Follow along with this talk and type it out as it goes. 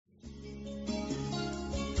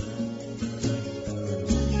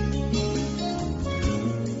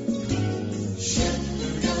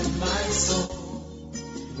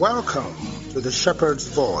Welcome to the Shepherd's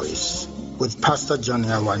Voice with Pastor Johnny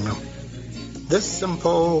Awanyo. This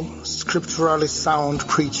simple, scripturally sound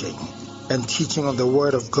preaching and teaching of the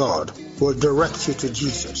Word of God will direct you to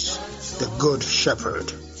Jesus, the Good Shepherd.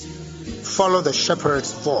 Follow the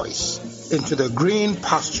Shepherd's voice into the green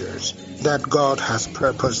pastures that God has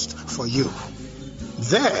purposed for you.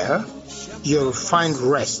 There, you'll find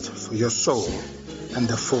rest for your soul and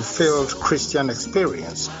the fulfilled Christian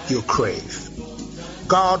experience you crave.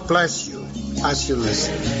 God bless you as you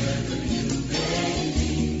listen.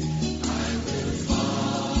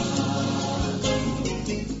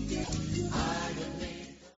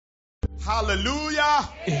 Hallelujah.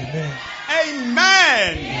 Amen.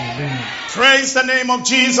 Amen. Amen. Praise the name of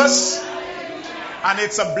Jesus. And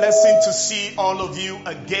it's a blessing to see all of you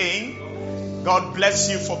again. God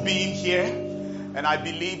bless you for being here. And I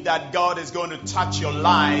believe that God is going to touch your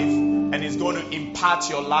life and is going to impart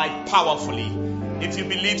your life powerfully. If you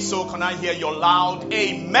believe so, can I hear your loud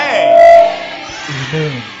amen?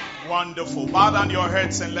 Amen. Wonderful. Bow down your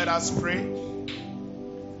heads and let us pray.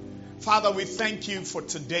 Father, we thank you for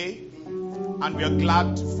today. And we are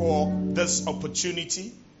glad for this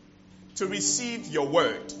opportunity to receive your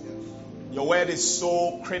word. Your word is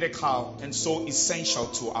so critical and so essential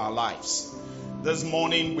to our lives. This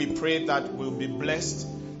morning we pray that we'll be blessed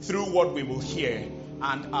through what we will hear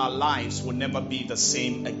and our lives will never be the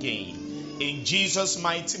same again. In Jesus'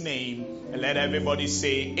 mighty name, and let everybody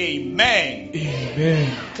say amen.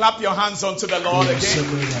 Amen. Clap your hands unto the Lord again.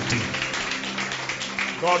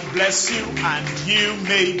 God bless you and you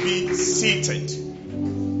may be seated.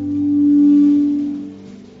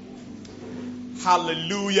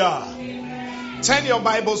 Hallelujah. Turn your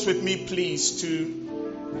Bibles with me please to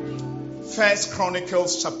 1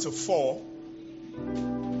 Chronicles chapter 4.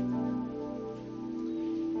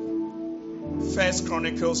 1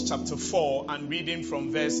 Chronicles chapter 4 and reading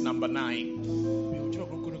from verse number 9.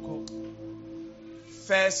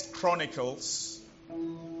 1 Chronicles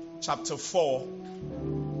chapter 4.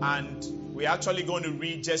 And we're actually going to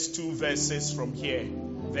read just two verses from here.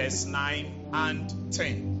 Verse 9 and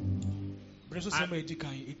 10.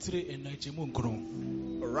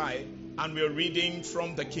 Alright. And we're reading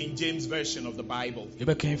from the King James Version of the Bible.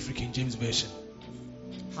 King James Version.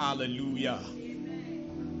 Hallelujah.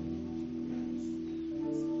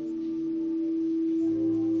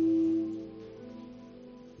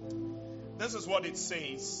 This is what it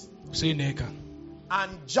says.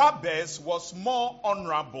 And Jabez was more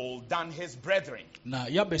honorable than his brethren.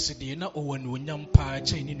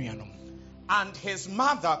 And his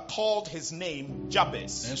mother called his name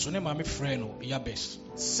Jabez,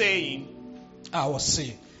 saying,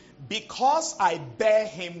 because I bear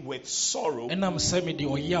him with sorrow.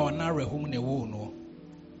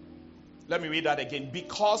 Let me read that again.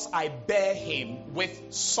 Because I bear him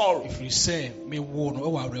with sorrow.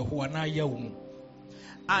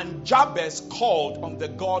 And Jabez called on the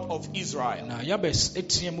God of Israel,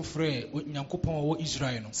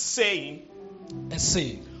 saying,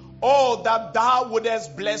 oh, that thou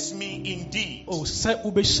wouldest bless me indeed.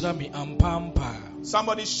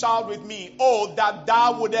 Somebody shout with me, oh, that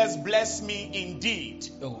thou wouldest bless me indeed.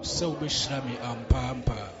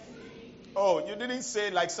 Oh, you didn't say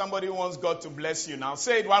it like somebody who wants God to bless you. Now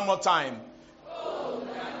say it one more time.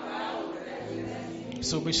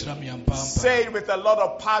 Say it with a lot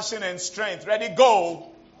of passion and strength. Ready, go.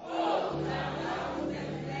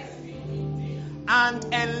 And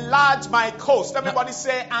enlarge my coast. Everybody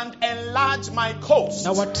say, and enlarge my coast.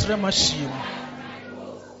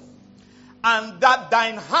 And that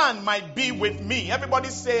thine hand might be with me. Everybody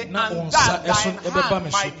say, and that thine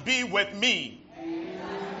hand might be with me.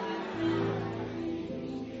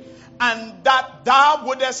 And that thou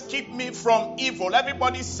wouldest keep me from evil.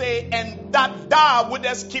 Everybody say, and that thou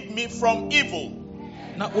wouldest keep me from evil.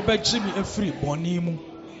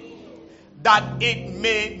 That it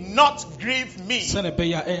may not grieve me.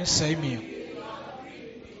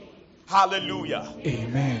 Hallelujah.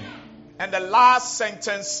 Amen. And the last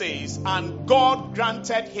sentence says, and God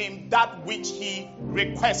granted him that which he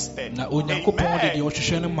requested.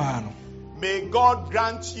 Amen. May God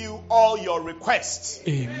grant you all your requests.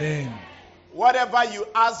 Amen. Whatever you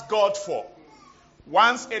ask God for,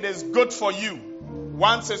 once it is good for you,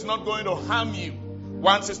 once it's not going to harm you,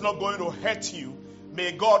 once it's not going to hurt you,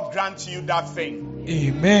 may God grant you that thing.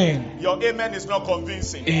 Amen. Your amen is not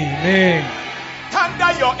convincing. Amen.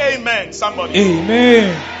 Thunder your amen, somebody.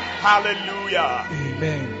 Amen. Hallelujah.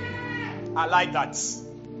 Amen. I like that.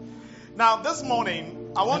 Now, this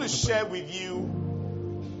morning, I want to share with you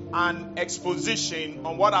an exposition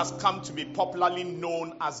on what has come to be popularly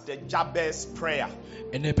known as the Jabez prayer.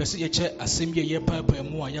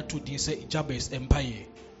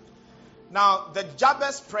 Now, the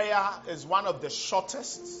Jabez prayer is one of the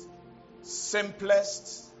shortest,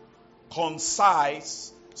 simplest,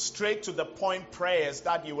 concise, straight to the point prayers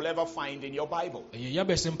that you will ever find in your Bible.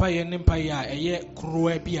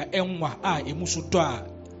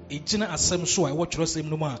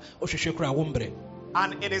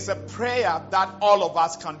 And it is a prayer that all of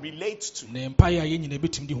us can relate to.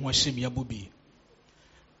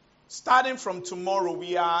 Starting from tomorrow,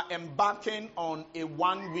 we are embarking on a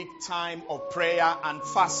 1 week time of prayer and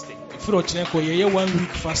fasting. 1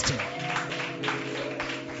 week fasting.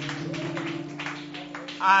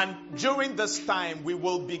 And during this time, we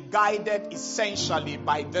will be guided essentially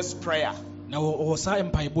by this prayer.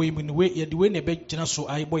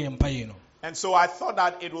 And so I thought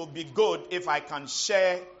that it will be good if I can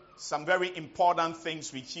share some very important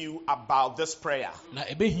things with you about this prayer.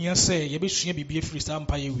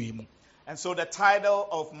 And so the title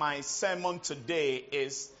of my sermon today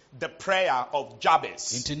is The Prayer of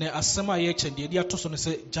Jabez.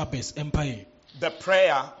 The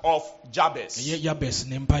Prayer of Jabez.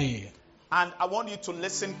 And I want you to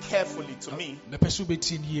listen carefully to me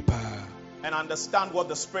and understand what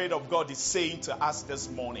the Spirit of God is saying to us this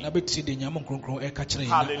morning.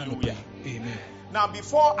 Hallelujah. Amen. Now,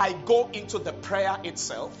 before I go into the prayer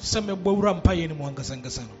itself, it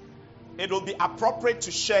will be appropriate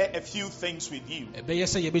to share a few things with you. And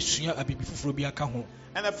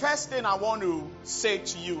the first thing I want to say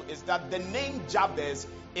to you is that the name Jabez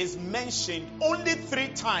is mentioned only 3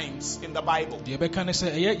 times in the Bible.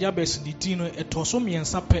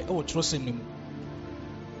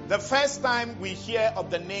 The first time we hear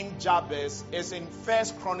of the name Jabez is in 1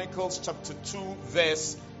 Chronicles chapter 2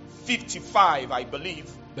 verse 55, I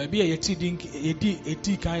believe.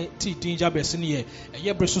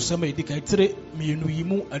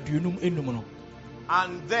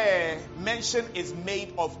 And there mention is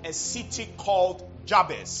made of a city called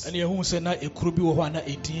Jabez.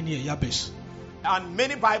 And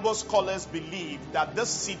many Bible scholars believe that this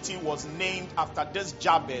city was named after this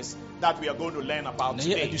Jabez that we are going to learn about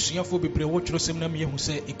today.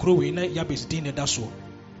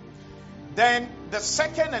 Then the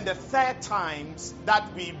second and the third times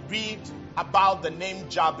that we read about the name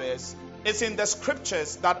Jabez is in the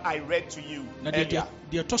scriptures that I read to you earlier.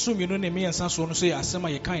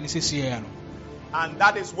 And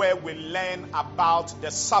that is where we learn about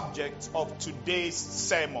the subject of today's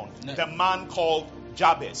sermon, the man called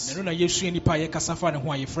Jabez.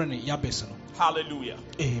 Hallelujah.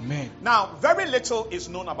 Amen. Now, very little is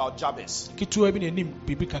known about Jabez. I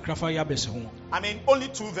mean, only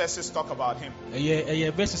 2 verses talk about him.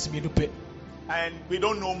 And we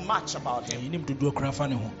don't know much about him.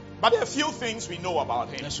 But there are a few things we know about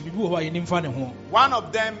him. One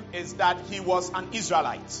of them is that he was an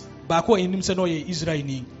Israelite.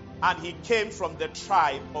 And he came from the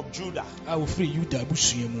tribe of Judah. And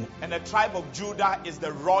the tribe of Judah is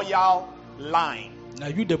the royal line.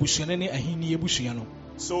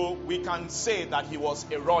 So we can say that he was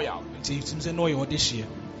a royal.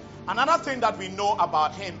 Another thing that we know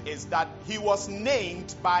about him is that he was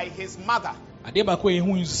named by his mother.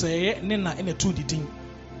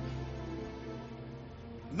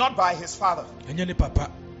 Not by his father.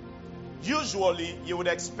 Usually, you would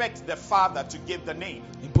expect the father to give the name.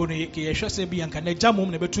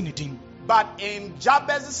 But in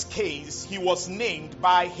Jabez's case, he was named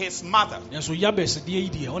by his mother.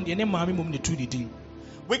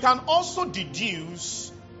 We can also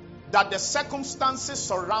deduce that the circumstances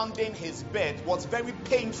surrounding his birth was very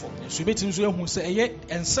painful.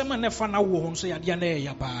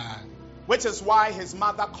 Which is why his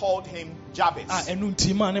mother called him Jabez.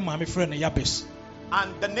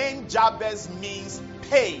 And the name Jabez means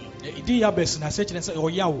pain.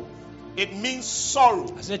 It means sorrow.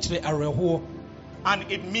 And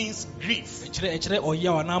it means grief.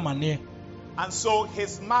 And so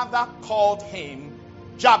his mother called him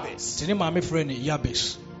Jabez.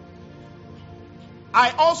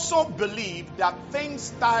 I also believe that things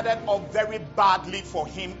started off very badly for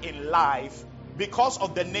him in life because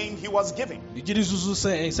of the name he was given.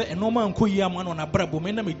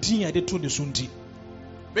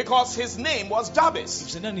 Because his name was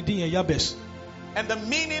Jabez. And the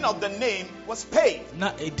meaning of the name was pain.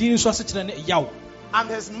 And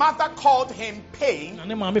his mother called him pain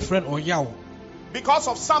because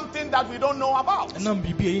of something that we don't know about.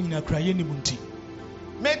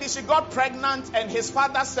 Maybe she got pregnant and his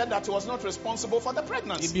father said that he was not responsible for the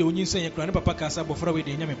pregnancy.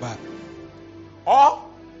 Or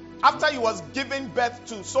after he was giving birth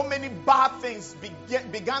to, so many bad things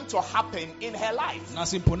began to happen in her life.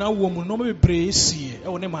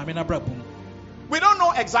 We don't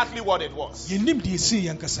know exactly what it was.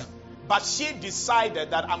 But she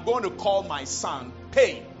decided that I'm going to call my son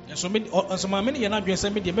Pain.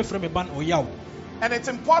 And it's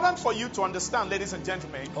important for you to understand, ladies and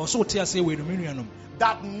gentlemen,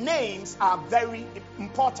 that names are very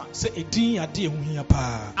important.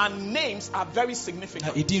 And names are very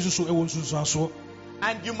significant.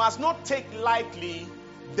 And you must not take lightly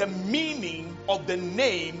the meaning of the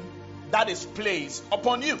name that is placed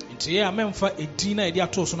upon you.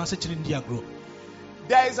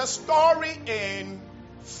 There is a story in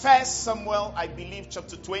 1 Samuel, I believe,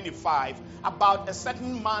 chapter 25, about a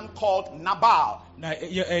certain man called Nabal.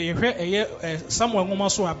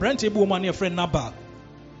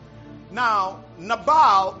 Now,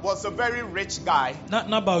 Nabal was a very rich guy,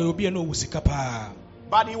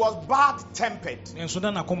 but he was bad-tempered,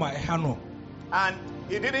 and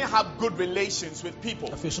he didn't have good relations with people.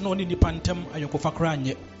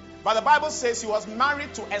 But the Bible says he was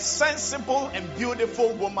married to a sensible and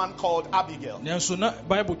beautiful woman called Abigail. And that's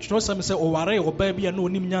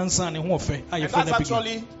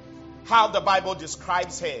actually how the Bible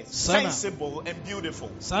describes her. Sensible and beautiful.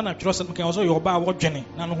 To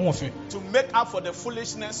make up for the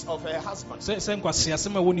foolishness of her husband. If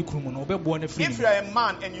you are a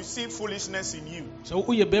man and you see foolishness in you,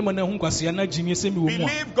 believe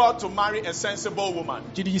God to marry a sensible woman.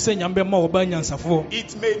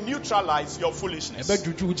 It may neutralize your foolishness.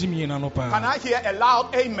 Can I hear a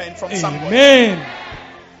loud amen from someone? Amen.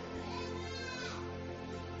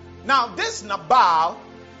 Now this Nabal,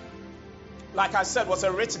 like I said, was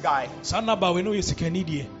a rich guy.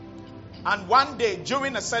 And one day,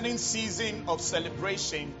 during a certain season of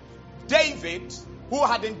celebration, David, who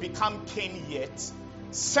hadn't become king yet,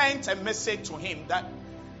 sent a message to him that,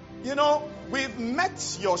 you know, we've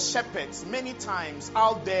met your shepherds many times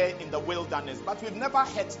out there in the wilderness, but we've never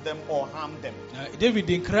hurt them or harmed them.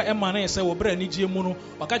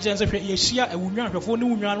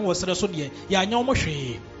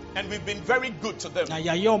 And we've been very good to them. We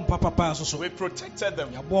protected them.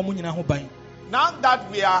 Now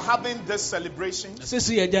that we are having this celebration,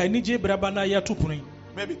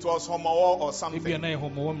 maybe it was Homo or something, you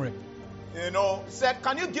know, said,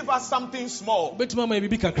 can you give us something small? What we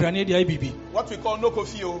call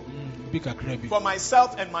nokofio, for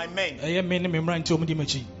myself and my men.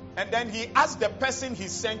 And then he asked the person he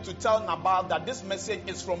sent to tell Nabal that this message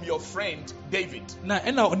is from your friend David. When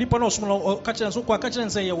Nabal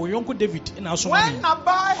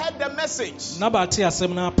heard the message,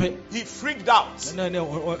 he freaked out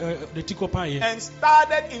and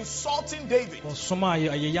started insulting David.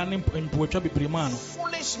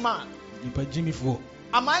 Foolish man.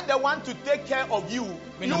 Am I the one to take care of you?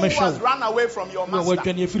 You who has run away from your master. Go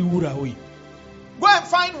and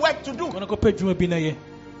find work to do.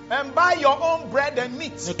 And buy your own bread and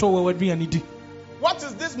meat. What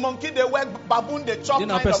is this monkey they work, baboon they chop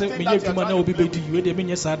kind of thing that you're trying to do?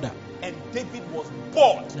 And David was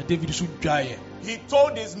bored. He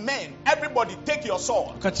told his men, everybody take your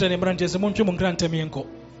sword.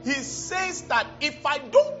 He says that if I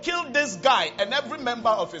don't kill this guy and every member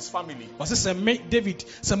of his family, my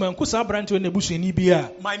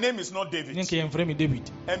name is not David. And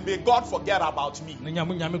may God forget about me.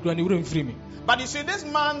 But you see, this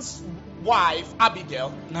man's wife,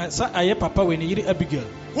 Abigail,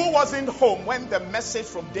 who wasn't home when the message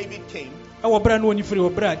from David came, was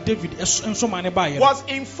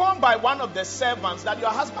informed by one of the servants that your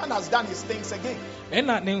husband has done his things again. And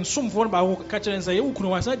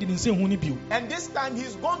this time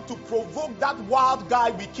he's going to provoke that wild guy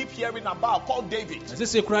we keep hearing about called David. And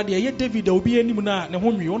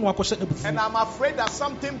I'm afraid that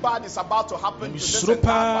something bad is about to happen to this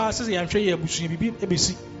entire family.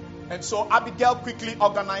 And so Abigail quickly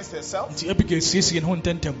organized herself,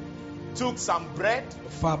 took some bread,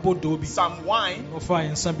 some wine.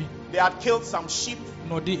 They had killed some sheep.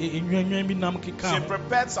 She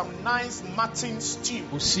prepared some nice mutton stew.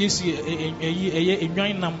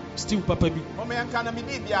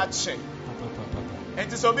 And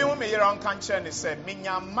to so be when me around country and say,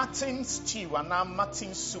 "Minya mutton stew and now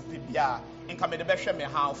mutton soup bia." In come the best me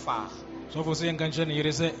how far. So for saying country and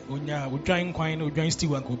you say, "Unya udwain kwine udwain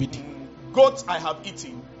stew and kubiti." Goats I have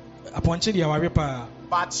eaten.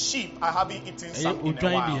 But sheep I haven't eaten some in a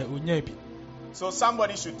while. So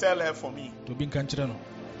somebody should tell her for me.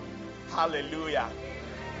 Hallelujah.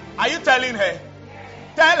 Are you telling her?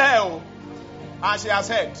 Tell her. And she has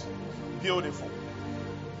heard. Beautiful.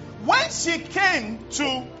 When she came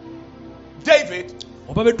to David,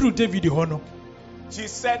 Obabedru David hono. She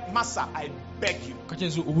said, Master, I beg you,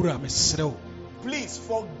 Kajenzo owura mesrew. please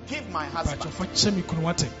forgive my husband Pacho fachemi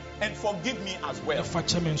kunwate. and forgive me as well.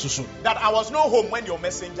 Fachemi nsoso. That I was not home when your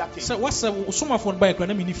messenger came. Say what's usoma phone buy kra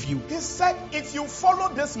na me ni fiu. He said, if you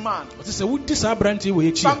follow this man, Say wudi sa branti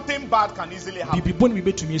we echi. something bad can easily happen. Bibi boni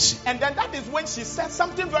bi betumi esi. And then that is when she said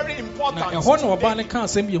something very important. Na to ehon na oba ne David. kan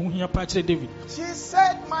asem ye hu hia pa kire David. She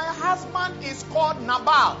said, my husband is called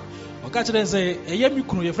Nabal, Oka kire say eye mi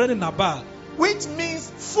kunu ye friend Nabal. which means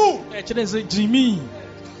fool. E kire say Jimmy.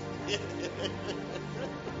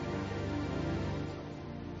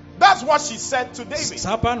 That's what she said to David.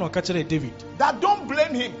 Sapa na oka kire David. That don't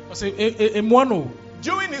blame him. Say emuano.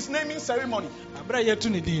 During his naming ceremony, Abra ye tu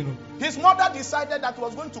ne din no. his mother decided that he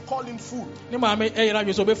was going to call him fool. Ne ma me e yera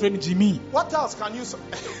we so be friend Jimmy. What else can you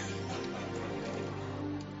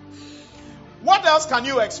What else can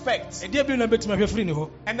you expect? E dia bi na betumi ahwe free ni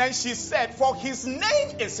ho. And then she said, for his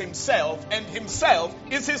name is himself, and himself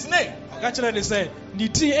is his name. Oka kire ne say ni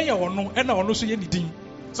tin e ye wono e na wono so ye ni din.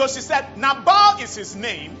 So she said, Nabal is his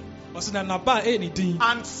name, Osi na Nabal e ni din.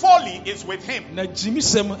 and folly is with him. Na Jimmy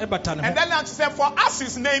sem e bata ne And ho. then she said, for as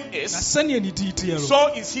his name Na is, sani ni din tie ro.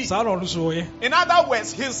 so is he. Sa ro no so ye. In other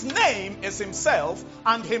words, his name is himself,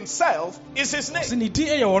 and himself is his Osi name. ni din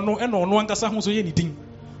e ye wono e na wono ankasa ho so ye ni din.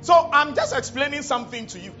 So I'm just explaining something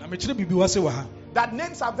to you. Na me kire bibi wase wa ha. That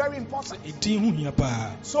names are very important. E din hu hia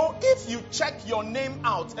pa. So if you check your name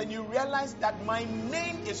out and you realize that my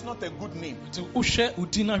name is not a good name, Ti wo hwe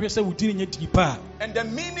udin na hwe se udin nye di pa. and the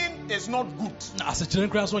meaning is not good, Na asechire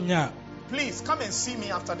nkra so nya. please come and see me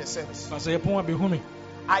after the service. Fa se yepon abehu me.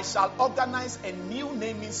 I shall organize a new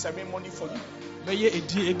naming ceremony for you. Be ye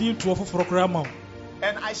edin to ofoforo kra ma.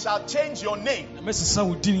 And I shall change your name Na me sesa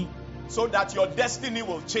udin. so that your destiny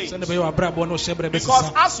will change. Se ne be yo abrabo no hyebre be Because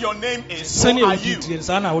sesa. as your name is, so Sani are udin you. tie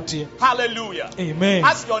sa na wote. Hallelujah. Amen.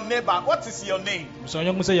 Ask your neighbor, what is your name? So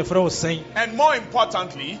nyom se ye frɛ wo sen. And more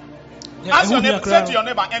importantly, ask your neighbor, say to your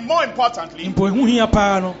neighbor, and more importantly, Impo ehu hia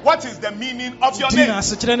pa no. what is the meaning of your Udin name?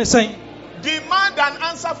 asechire ne sen. Demand an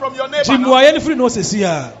answer from your neighbor. Jimbo now. aye ne free no sesi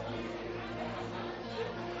a.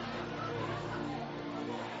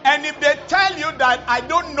 And if they tell you that I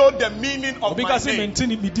don't know the meaning of Obi my ka se name, maintain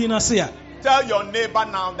mi din ase a. tell your neighbor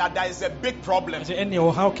now that there is a big problem. Se ene wo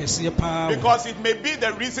how kese pa. Because it may be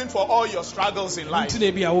the reason for all your struggles in life. Nti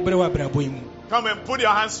na bi a wo bere wa brabo mu. Come and put your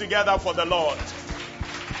hands together for the Lord.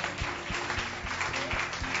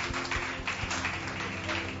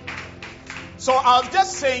 So I was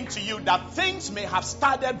just saying to you that things may have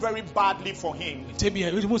started very badly for him Tebi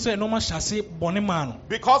e mo se no ma hyase bone ma no.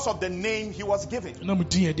 because of the name he was given. Na mu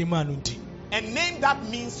din e de ma no nti. A name that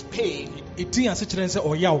means pain Edin ase kyerɛ sɛ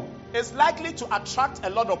ɔyaw. is likely to attract a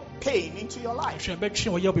lot of pain into your life. Hwɛ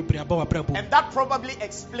bɛtwe ɔyaw bebree aba wa brabo. And that probably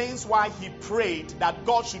explains why he prayed that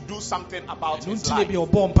God should do something about No his nti na life. bi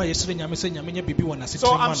ɔbɔ mpa yɛsrɛ nyame sɛ nyame nya bibi wɔ n'ase So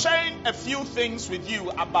kyerɛ I'm ma no. sharing a few things with you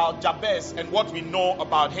about Jabez and what we know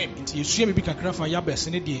about him. Nti yɛsua bibi kakra fa Yabes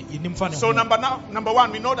ne deɛ yɛnim fa ne So ho. number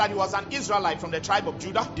one, we know that he was an Israelite from the tribe of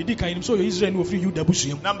Judah. Didi kan yɛnim sɛ ɔyɛ Israel ne ofiri Yuda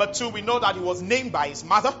busuam. Number two, we know that he was named by his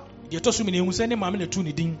mother. Deɛ ɛtɔ so mi na ehu sɛ ne maame na tu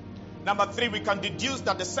ne din. Number three, we can deduce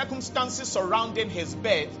that the circumstances surrounding his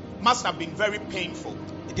birth must have been very painful.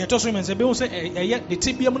 Deɛ ɛtɔ so mi sɛ bɛhu sɛ ɛyɛ ne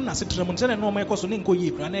te bia mu na ase trɛ mu sɛ ne nɔɔma ɛkɔ so ne nkɔ yie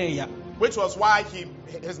kura na ɛyɛ. Which was why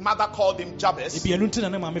his mother called him Jabez. Ebi ɛnu nti na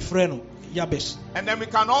ne maame frɛ no Yabes. And then we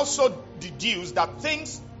can also deduce that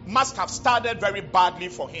things must have started very badly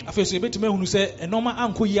for him Afei so yɛbɛtumi ahunu sɛ ɛnɔɔma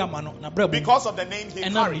ankɔ yie ama no na brɛ bu. because of the name he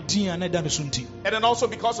Ɛnam ne carried. din a na ɛda ne so nti. And then also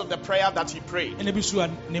because of the prayer that he prayed. Ɛna bi so a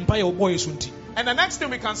ne mpa yɛ ɔbɔ yɛ so nti. And the next thing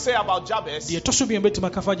we can say about Jabez Deɛ ɛtɔ so bi a yɛbɛtumi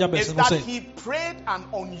aka fa Yabes is no that sɛ he prayed an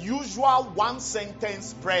unusual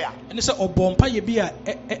one-sentence prayer. ɛne sɛ ɔbɔ mpa yɛ bi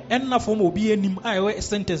a ɛnna fam obi anim a ɛwɔ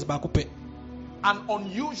sentence baako pɛ. An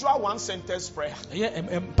unusual one-sentence prayer.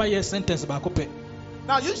 Ɛyɛ mpa yɛ sentence baako pɛ.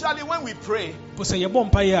 Now, usually when we pray, Po sɛ yɛbɔ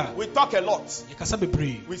mpa yɛ a we talk a lot. yɛkasa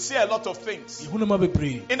bebree. We say a lot of things. Yɛhu nneɛma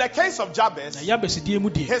bebree. In the case of Jabez, Na Yabes die mu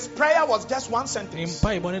deɛ. his prayer was just one Ne sentence.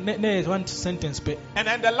 mpa yɛ bɔ ne yɛ one sentence pɛ. And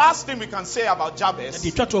then the last thing we can say about Na Jabez deɛ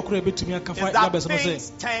is twa toɔ koraa yɛbɛtumi aka fa that Yabes no sɛ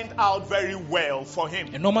things turned out very well for him.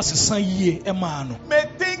 ɛnɔɔma sesa yie ɛmaa no. May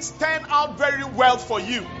things turn out very well for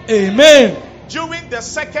you. Amen. During the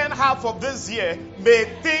second half of this year, may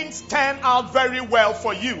things turn out very well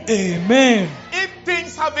for you. Amen. If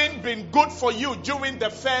things haven't been good for you during the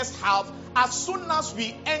first half, as soon as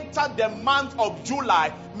we enter the month of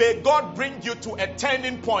July, may God bring you to a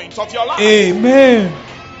turning point of your life. Amen.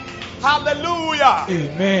 Hallelujah.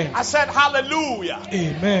 Amen. I said hallelujah.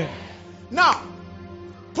 Amen. Now,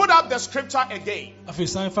 put up the scripture again. Afei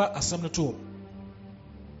san fa asɛm no to.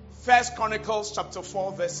 1 Chronicles chapter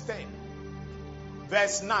 4 verse 10.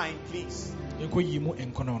 verse 9, please. Yɛnkɔ yi mu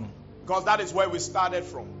nkɔnɔ no. Because that is where we started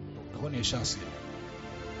from. Ɛhɔ na ɛhyɛ ase.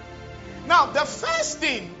 Now, the first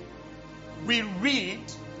thing we read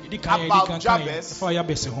Yɛdi kan about Jabez ɛfa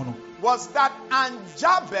Jabez ho no. was that, and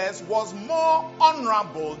Jabez was more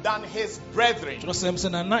honorable than his brethren. Kyerɛsɛm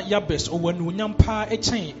sɛ na Jabez ɔwɔ anuonyam paa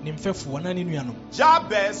ɛkyɛn ne mfɛfoɔ na ne nuanom.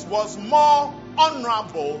 Jabez was more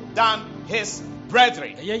honorable than his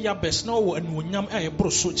brethren. Ɛyɛ Jabez na ɔwɔ anuonyam a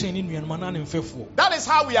ɛboro so kyɛn ne nuanom na ne mfɛfoɔ. That is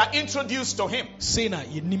how we are introduced to him. Sei na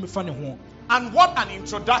yɛnim fa ne ho. And what an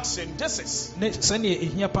introduction this is. Ne sɛnea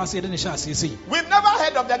ɛhia paa sɛ yɛde ne hyɛ aseɛ sei. We've never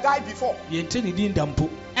heard of the guy before. Yɛnte ne din da mpo.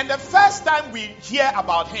 And the first time we hear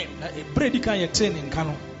about him, Na ɛberɛ di kan yɛte ne nka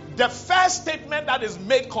no. the first statement that is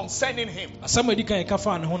made concerning him Asɛm a ɛdi kan yɛka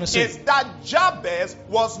fa ne ho no sɛ. is that Jabez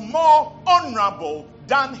was more honorable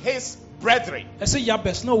than his brethren. Ɛsɛ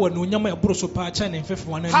Jabez na ɔwɔ anuonyam a ɛboro so paa kyɛn ne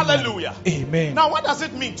mfɛfoɔ na ne nuanom. Hallelujah. Amen. Now, what does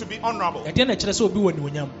it mean to be honorable? Ɛdeɛ na ɛkyerɛ sɛ obi wɔ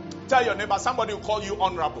anuonyam. Tell your neighbor, somebody will call you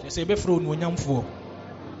honorable. Ɛsɛ yɛbɛfrɛ anuonyamfoɔ.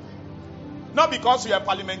 Not because you are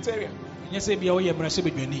parliamentarian, Nyɛ sɛ bia woyɛ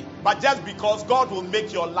mmarahyɛbadwani. but just because God will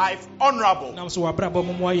make your life honorable. Nam so w'abrabɔ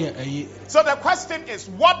mu ayɛ ayi. So the question is,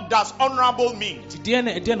 what does honorable mean? Nti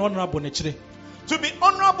ɛdeɛ na ɔno abɔ n'akyire. To be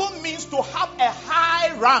honorable means to have a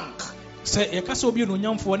high rank. Sɛ yɛka sɛ obi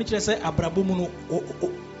anuonyamfoɔ ne kyerɛ sɛ abrabɔ mu no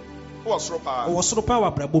ɔwɔ soro paa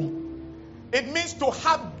wɔ abrabɔ mu. It means to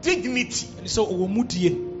have dignity Ɛne sɛ ɔwɔ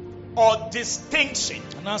mudie or distinction.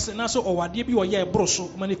 anaasɛ ɔwɔ adeɛ bi ɔyɛ ɛboro so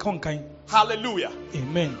ma ne ka nkan. Hallelujah.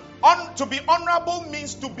 Amen. To be honorable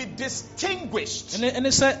means to be distinguished.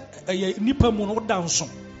 Ɛne sɛ ɛyɛ nipa mu no woda nso.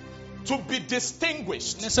 To be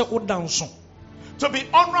distinguished. Ɛne sɛ woda nso. To be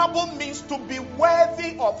honorable means to be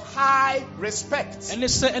worthy of high respect. Ɛne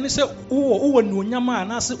sɛ wowɔ anuonyam a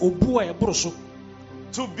anaasɛ obuo a ɛboro so.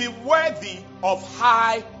 To be worthy of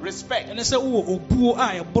high respect. Ɛne sɛ wowɔ obuo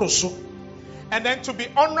a ɛboro so. And then to be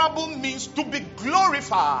honorable means to be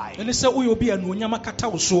glorified. Ɛne sɛ woyɛ obi a anuonyam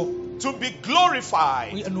akata wo so. To be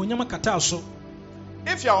glorified. Anuonyam akata wo so.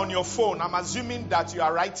 If you are on your phone, I'm assuming that you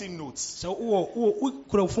are writing notes. Sɛ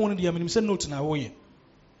wokura phone no deɛ menim sɛ note na woyɛ.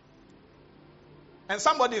 And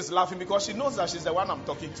somebody is laughing because she knows that she's the one I'm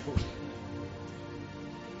talking to.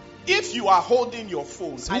 If you are holding your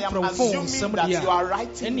phone, I am assuming that you are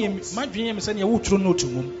writing notes.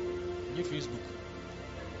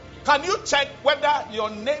 Can you check whether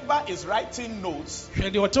your neighbor is writing notes or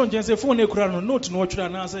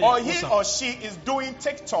he or she is doing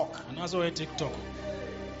TikTok?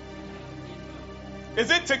 Is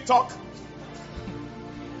it TikTok?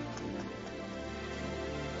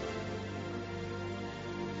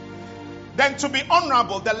 Then to be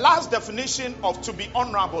honorable, the last definition of to be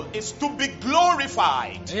honorable is to be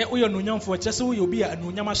glorified. To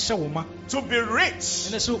be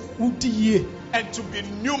rich and to be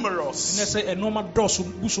numerous.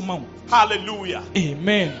 Hallelujah.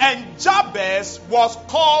 Amen. And Jabez was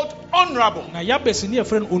called honorable.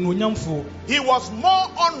 He was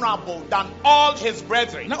more honorable than all his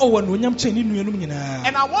brethren. And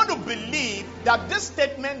I want to believe that this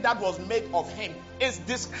statement that was made of him is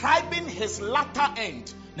describing his latter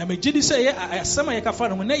end. Not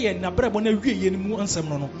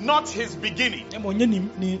his beginning.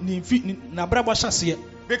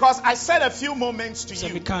 Because I said a few moments to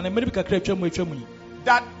you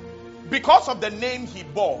that because of the name he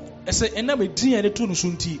bore,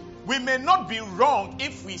 we may not be wrong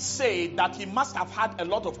if we say that he must have had a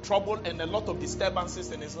lot of trouble and a lot of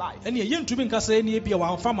disturbances in his life. And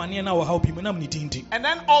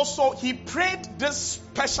then also he prayed this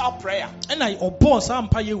special prayer.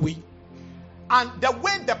 And the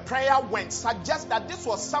way the prayer went suggests that this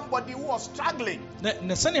was somebody who was struggling.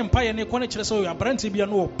 And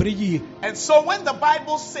so when the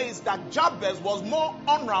Bible says that Jabez was more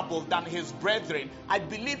honorable than his brethren, I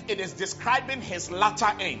believe it is describing his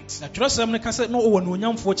latter end. Can I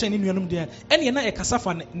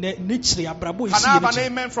have an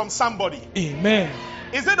amen from somebody? Amen.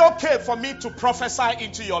 Is it okay for me to prophesy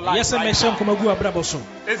into your life? Yes, right now?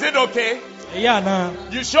 Is it okay?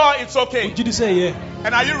 You sure it's okay?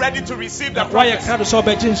 And are you ready to receive the prophecy?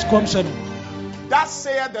 That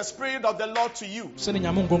saith the Spirit of the Lord to you.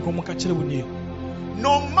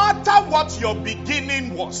 No matter what your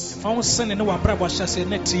beginning was, no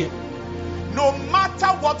matter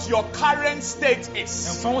what your current state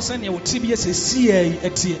is,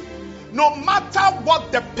 No matter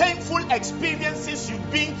what the painful experiences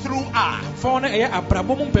you've been through are,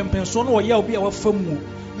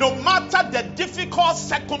 no matter the difficult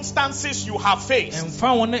circumstances you have faced,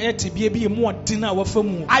 I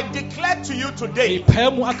declare to you today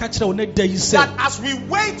that as we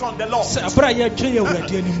wait on the Lord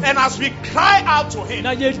and as we cry out to Him,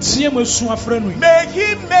 may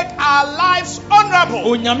He make our lives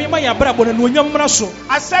honorable.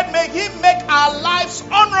 I said, may He make our lives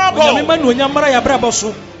honorable.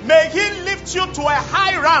 May He lift you to a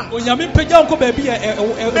high rank. May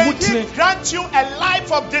He grant you a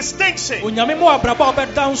life of distinction. May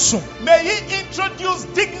He introduce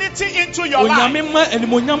dignity into your life. May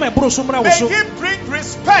He bring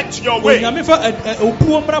respect your way. May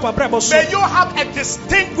you have a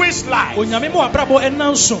distinguished life. May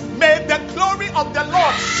the glory of the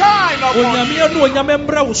Lord shine upon you.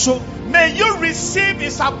 May you receive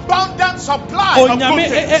His abundant supply of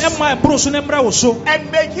goodness. And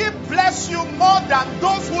may He bless you more than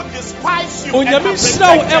those who despise you. Receive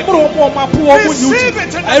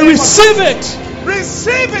it. I receive it.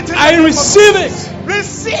 Receive it. I receive it.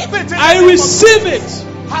 Receive it. I receive it.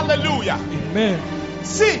 Hallelujah. Amen.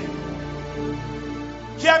 See,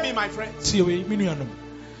 hear me, my friends.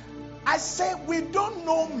 I say we don't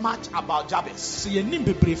know much about Jabez.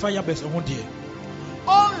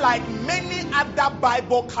 Unlike many other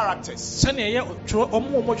Bible characters, there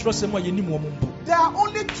are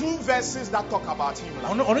only 2 verses that talk about him.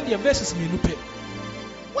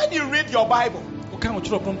 When you read your Bible, there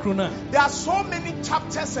are so many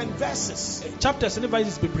chapters and verses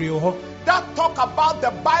that talk about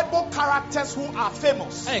the Bible characters who are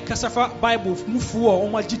famous.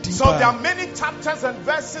 So there are many chapters and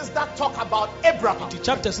verses that talk about Abraham,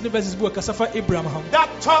 that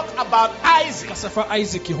talk about Isaac,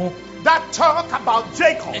 that talk about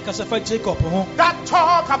Jacob, that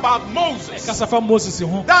talk about Moses,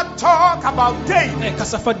 that talk about David,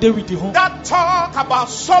 that talk about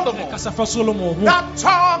Solomon, that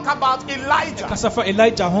talk about Elijah,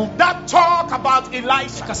 that talk about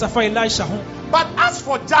Elisha. But as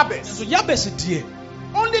for Jabez,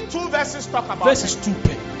 only 2 verses talk about him.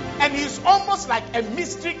 And he's almost like a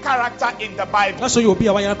mystery character in the Bible.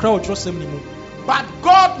 But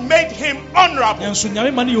God made him honorable. The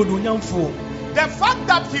fact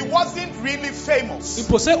that he wasn't really famous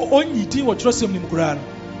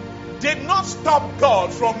did not stop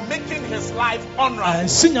God from making his life honorable.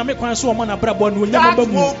 That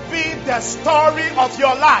will be the story of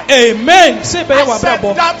your life. Amen. I said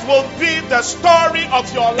that will be the story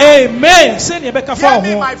of your life. Amen. Hear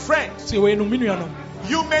me, my friend.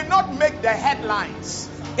 You may not make the headlines.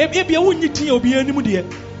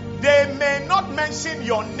 They may not mention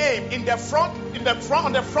your name on the front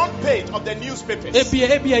page of the newspapers.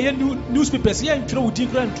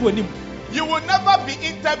 You will never be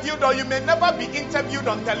interviewed, or you may never be interviewed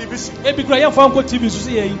on television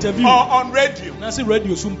or on radio.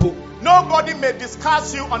 Nobody may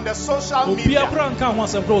discuss you on the social media. Not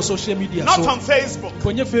on Facebook.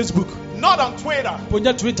 Not on Twitter.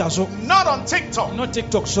 Not on TikTok.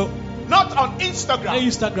 Not on Instagram.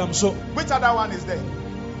 Which other one is there?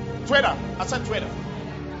 Twitter. I said Twitter.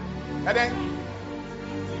 And then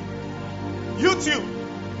YouTube.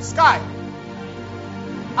 Skype.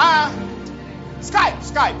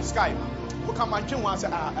 Skype. Who can mention one say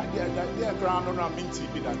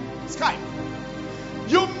Skype.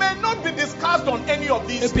 You may not be discussed on any of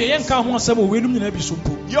these things. Your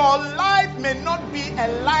life may not be a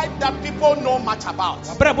life that people know much about.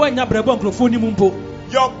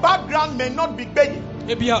 Your background may not be big.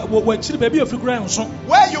 Where you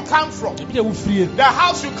come from, the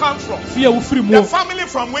house you come from, the family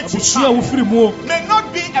from which you come may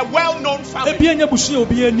not be a well-known family.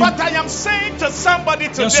 But I am saying to somebody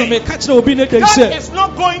today, that is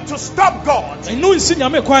not going to stop God from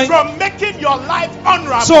making your life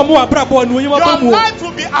honorable. Your life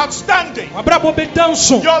will be outstanding. Your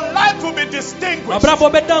life will be distinguished.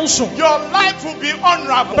 Your life will be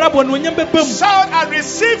honorable. Shout, I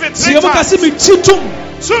receive it 3 times.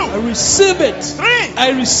 2. I receive it. 3.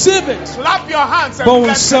 I receive it. Clap your hands and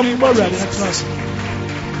bless the name of Jesus.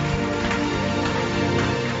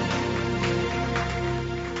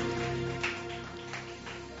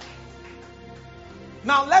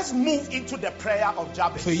 Now let's move into the prayer of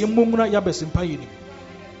Jabez.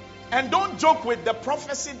 And don't joke with the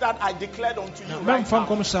prophecy that I declared unto you right now.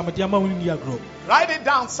 Write it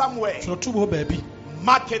down somewhere.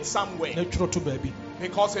 Mark it somewhere.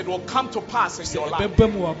 Because it will come to pass in your life.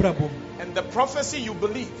 And the prophecy you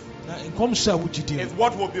believe is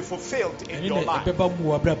what will be fulfilled in your life.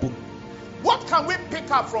 What can we pick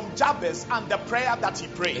up from Jabez and the prayer that he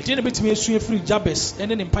prayed?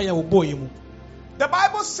 The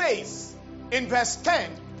Bible says in verse 10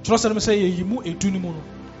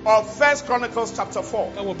 of 1 Chronicles chapter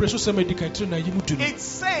 4, it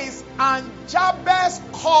says, and Jabez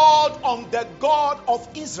called on the God of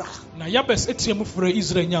Israel.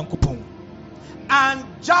 And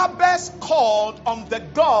Jabez called on the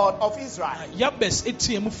God of Israel.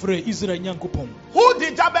 Who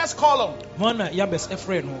did Jabez call on?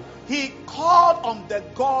 He called on the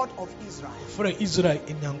God of Israel.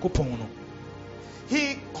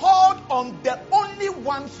 He called on the only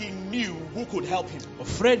one he knew who could help him.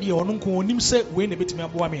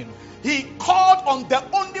 He called on the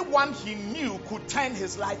only one he knew could turn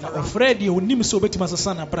his life around.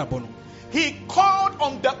 He called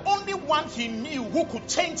on the only one he knew who could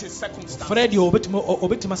change his circumstances.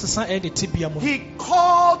 He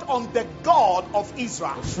called on the God of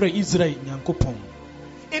Israel.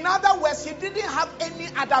 In other words, he didn't have any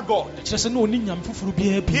other God.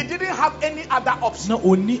 He didn't have any other option.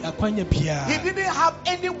 He didn't have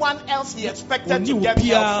anyone else he expected to get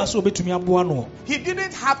help from. He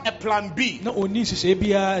didn't have a plan B.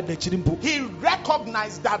 He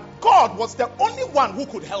recognized that God was the only one who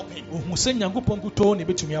could help him.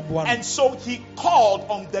 And so he called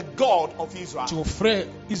on the God of Israel.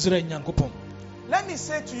 Let me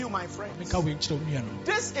say to you, my friends,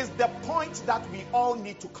 this is the point that we all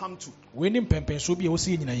need to come to.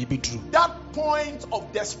 That point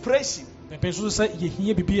of desperation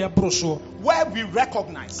where we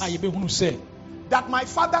recognize that my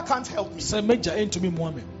father can't help me,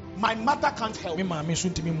 my mother can't help me,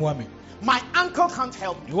 my uncle can't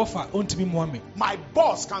help me, my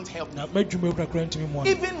boss can't help me,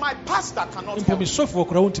 even my pastor cannot help me.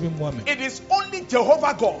 It is only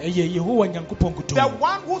Jehovah God, the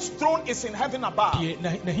one whose throne is in heaven above,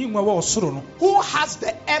 who has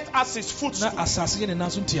the earth as his footstool.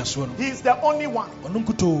 He is the only one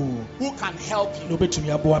who can help you.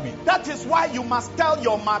 That is why you must tell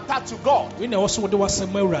your matter to God.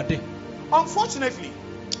 Unfortunately,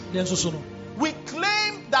 we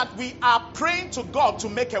claim that we are praying to God to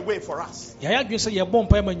make a way for us. But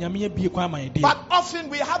often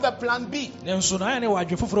we have a plan B. We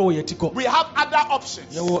have other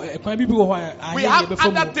options. We have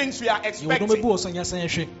other things we are expecting.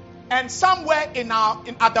 And somewhere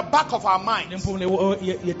at the back of our minds,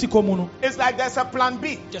 it's like there's a plan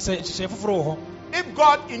B. If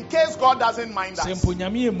God, in case God doesn't mind us, as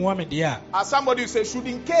somebody says, should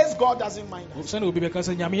in case God doesn't mind us, then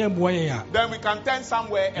we can turn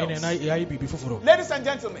somewhere else. Ladies and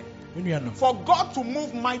gentlemen, for God to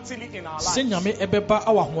move mightily in our lives,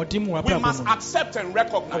 we must accept and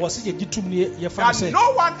recognize that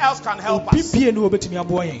no one else can help us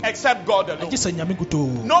except God alone.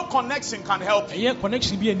 No connection can help you.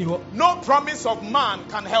 No promise of man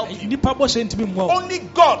can help you. Only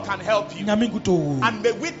God can help you. And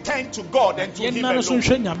may we turn to God and to Him alone.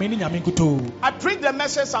 I preached the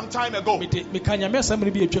message some time ago, and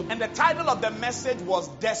the title of the message was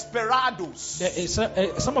Desperados.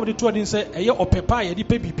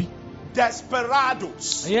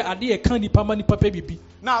 Desperados.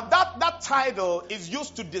 Now that title is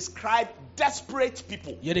used to describe desperate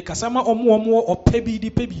people. There's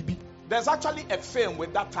actually a film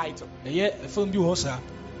with that title.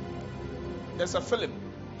 There's a film.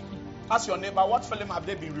 Ask your neighbor, what film have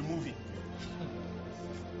they been removing?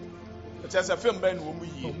 There's a film.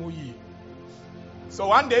 So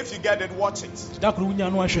one day if you get it, watch it.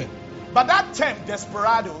 But that term,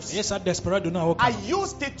 desperados, I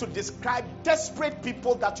used it to describe desperate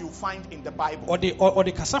people that you find in the Bible. People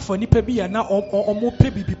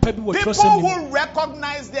who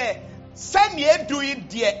recognize the senye doing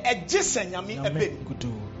dear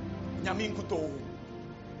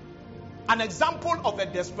an example of a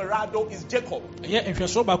desperado is Jacob. He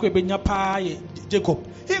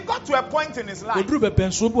got to a point in his life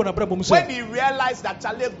when he realized that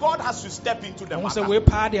God has to step into the matter.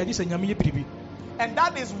 And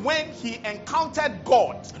that is when he encountered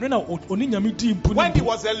God, when he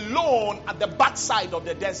was alone at the backside of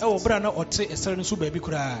the desert.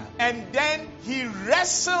 And then he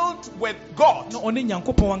wrestled with God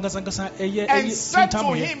and said to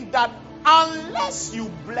him that unless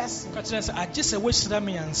you bless me,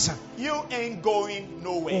 you ain't going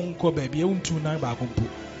nowhere.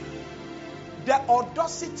 The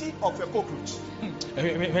audacity of a cockroach.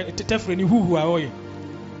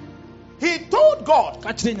 He told God. ka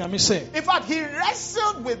kyerɛ nyame sɛ In fact, he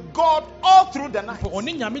wrestled with God all through the night.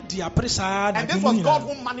 ɔne nyame di apere saa And this was God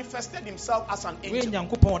who manifested himself as an wei angel.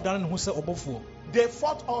 nyankopɔn ɔdane ne ho sɛ ɔbɔfoɔ They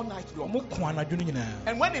fought all night long. ɔmo ko anadwo no nyinaa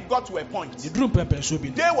And when it got to a point, ɛduru mpɛmpɛnsoɔ bi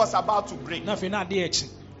no day was about to break. na afei na adeɛ akyi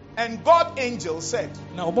And God angel said,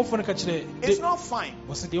 na ɔbɔfoɔ no ka kyerɛ it's not fine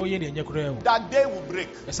ɔsɛ deɛ ɔyɛ deɛ ɛnyɛ koraa o that day will break.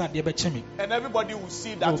 ɛsɛ adeɛ bɛkyɛ me And everybody will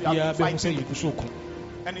see na that you obiara have been bɛhu sɛ fighting. yɛgu so ko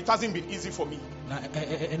And it hasn't been easy for me. na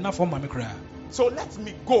ɛnafoɔ ma me koraa So let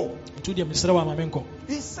me go. nti deɛ mesrɛ wo ama me nkɔ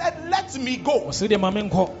He said, let me go. ɔsɛ deɛ ma me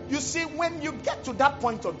nkɔ You see, when you get to that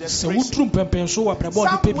point of sɛ desperation, woduru mpɛmpɛnsoɔ wɔ abrabɔ a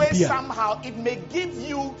some ɔde way, pɛ biribi a somehow, it may give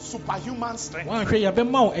you superhuman strength. woanhwɛ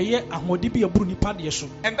yɛbɛma wo ɛyɛ ahoɔden bi ɛboro nipa deɛ so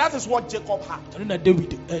And that is what Jacob had. ɛno na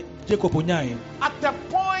David Jacob onyaeɛ At the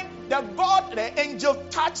point that God, the angel,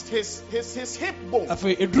 touched his hip bone,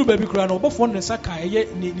 afei ɛduru baabi koraa na ɔbɔfoɔ no ne nsa ka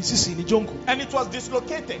ɛyɛ ne sisi ne jonko and it was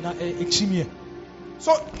dislocated. na ɛkyimiɛ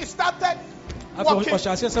So he started afei walking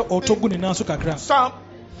ɔhyɛ aseɛ sɛ ɔtɔ gu ne nan so kakra some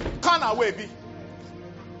kind of way.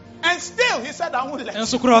 And still, he said, I won't let you.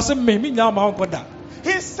 ɛnso koraa ɔsɛ me nya ma wonkɔ da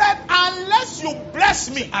He said, unless you bless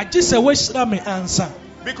me. agye sɛ woahyira me ansa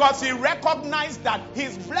Because he recognized that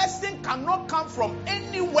his blessing cannot come from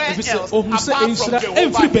anywhere else ɛfiri sɛ apart ɔhu sɛ from ɛnhyira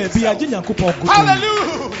Jehovah ɛmfiri baabi agye himself. nyankopɔn nkoto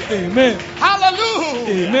Hallelujah! amen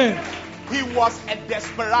Hallelujah! amen He was a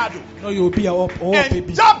desperado. na ɔyɛ obi a ɔwɔ pɛ And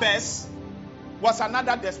bi Jabez was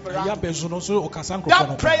another desperado. ɛyɛ abɛso no nso ɔkasa nkurɔfoɔ That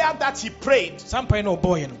no prayer that he prayed saa mpae na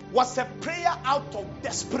ɔbɔɔyɛ no was a prayer out of yɛ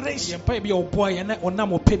desperation. mpae bi a ɔbɔɔyɛ na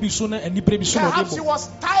ɔnam ɔpɛ bi so na anibere bi so na ɔde Perhaps he bɔ was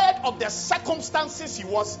tired of the circumstances he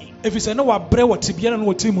was in. ɛfiri sɛ na wabrɛ wɔ tebea na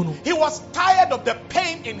wɔte mu no He was tired of the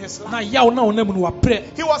pain in his na life. yaw na ɔnam no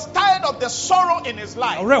wabrɛ He was tired of the sorrow in his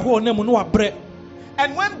life. ɔwerɛ hɔ ɔnam no wabrɛ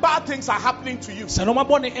And when bad things are happening to you, sɛ nɔɔma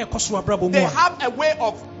bɔne ɛkɔ so wabrabɔ mu they a have a way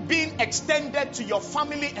of being extended to your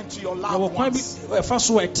family and to your ɛwɔ loved kwan bi ones. ɛfa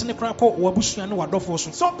so a ɛtene koraa kɔ w'abusua ne w'adɔfoɔ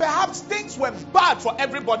so So perhaps things were bad for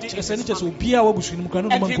everybody in kyerɛ his sɛ ne kyerɛ sɛ family. obiara w'abusua no mu koraa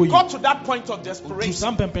ne And ɔma he nkɔ got yi to that point of ɔduru desperation.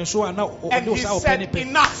 saa mpɛmpɛnso a na And ɔde he saa ɔpɛ said, ne pɛ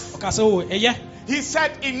enough. ɔka sɛ ɛyɛ He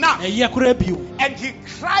said, enough. ɛyɛ koraa bio And he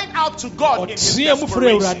cried out to God in his ɔteɛ mu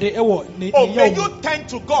frɛ desperation. awurade ɛwɔ ne Oh, may yaw mu you turn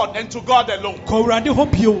to God and to God alone. kɔ awurade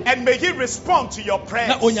hɔ bio And may he respond to your prayers.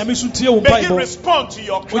 na onyame so tie wo May he mpaebɔ respond to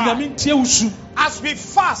your cry. onyame ntie wo su As we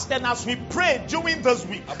fast and as we pray during this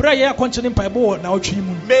week, aberɛ a yɛyɛ akɔnkyɛ ne mpaebɔ wɔ naawɔtwe yi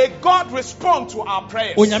mu no may God respond to our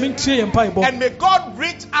prayers. onyame ntie yɛ mpaebɔ And may God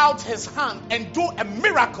reach out his hand and do a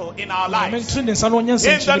miracle in our onyame lives. ntene ne nsa no ɔnyɛ In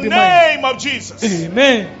nsɛnkyerɛnne the bi ma yɛn name of Jesus.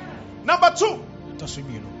 amen Number 2, ɛtɔ so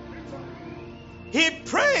mmienu he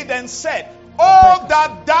prayed and said, oh,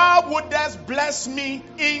 that thou wouldest bless me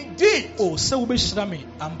indeed. o sɛ wobɛhyira me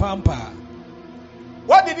ampaampa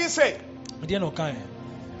What did he say? a medeɛ na ɔkaeɛ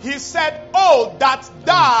He said, oh, that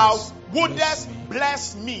thou Bless wouldest me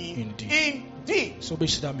bless me indeed. indeed. sɛ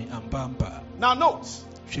wobɛhyira me ampaampa Now note,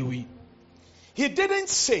 hwɛ wei he didn't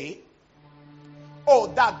say, oh,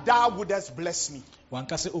 that thou wouldest bless me.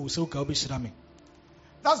 wanka sɛ o sɛ woka wobɛhyira me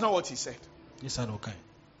That's not what he said. ne saa na ɔkae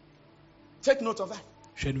Take note of that.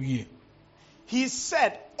 hwɛ no yie He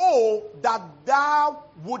said, oh, that thou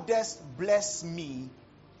wouldest bless me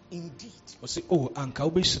indeed. ɔsɛ o anka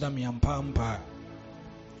wobɛhyira me ampaampa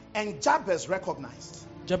And Jabez recognized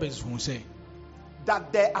Jabez hu sɛ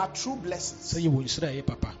that there are true blessings. sɛ yɛwɔ nhyira a ɛyɛ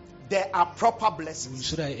papa There are proper yɛwɔ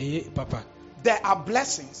blessings. nhyira a ɛyɛ papa There are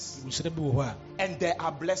blessings yɛwɔ nhyira bi wɔ hɔ a and there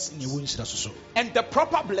are ne blessings. ɛwɔ nhyira so so And the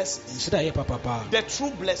proper blessings, nhyira a ɛyɛ papa paa the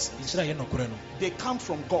true blessings, nhyira a ɛyɛ nɔkorɛ no they come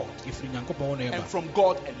from God ɛfiri nyankopɔn hɔ na and ɛba from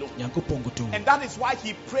God alone. nyankopɔn nkotoo And that is why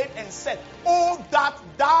he prayed and said, oh, that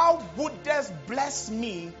thou wouldest bless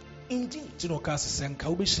me indeed. nti na ɔkaa sɛ sɛ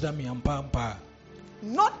nka wobɛhyira me ampaampa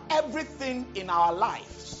Not everything in our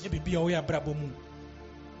lives a nyɛ biribi a woyɛ abrabɔ mu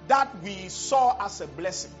that we saw as a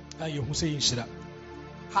blessing a yɛhu sɛ yɛnhyira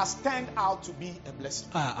has turned out to be a blessing.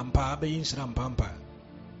 a ampaa bɛyɛ nhyira ampaampa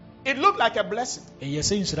It looked like a blessing. ɛyɛ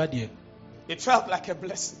sɛ nhyira deɛ It felt like a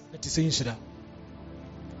blessing. na te sɛ nhyira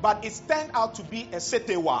But it turned out to be a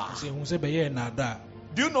setewa. sɛ ɛhu sɛ bɛyɛ nnaada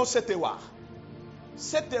Do you know setewa?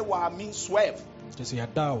 Setewa means swerve. a kyɛ sɛ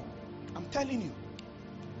yɛada wo I'm telling you.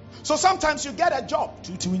 So sometimes you get a job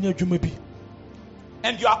nti wotumi nya adwuma bi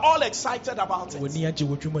and you are all excited about it. w'ani agye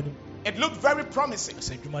w'adwuma no mu It looked very promising.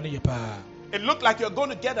 sɛ adwuma no yɛ paa It looked like you're going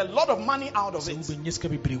to get a lot of money out of sɛ it. wobɛnya sika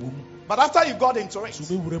bebree wɔ mu But after you got into it,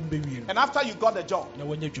 sɛ wobɛwura mu bɛwie no and after you got the job, na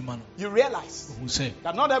woanya adwuma no you realize wohu sɛ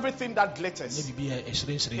that not everything that nyɛ glitters, biribi a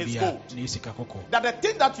ɛhyerɛnhyerɛn It's bi a gold. na ɛyɛ sika kɔkɔɔ that the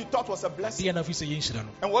thing that you thought was a blessing adeɛ na afei sɛ yɛnhyira no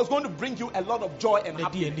and was going to bring you a lot of joy and na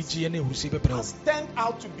ɛde happiness anigyeɛ ne ahusie bɛbrɛ has wo turned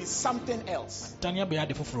out to be something else dane abɛyɛ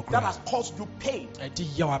ade foforɔ that koraa has caused you pain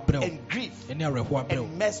ɛde yaw abrɛ wo and grief ɛne awerɛhoɔ abrɛ wo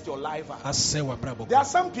and messed your life up. asɛe w'abrabɔ There are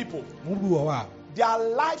some people, mu bi wɔ hɔ a their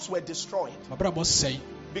lives were destroyed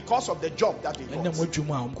because of the job that they got.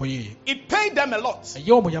 It paid them a lot,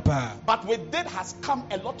 but with it has come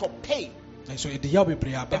a lot of pain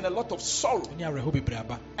and a lot of sorrow,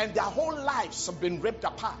 and their whole lives have been ripped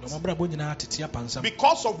apart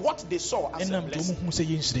because of what they saw as a blessing.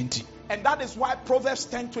 And that is why Proverbs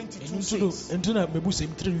 10:22 says that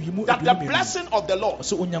the blessing of the Lord,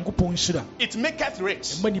 it maketh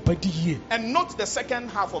rich. And note the second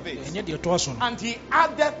half of it, and he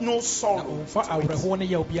added no sorrow to it.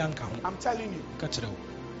 I'm telling you,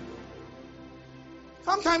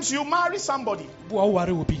 sometimes you marry somebody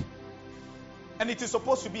and it is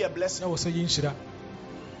supposed to be a blessing,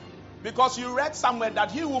 because you read somewhere that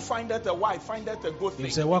he who findeth a wife findeth a good thing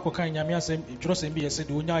and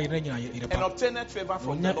obtaineth favor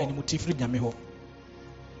from the Lord.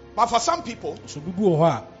 But for some people,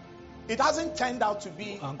 it hasn't turned out to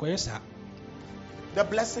be the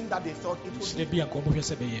blessing that they thought it would be.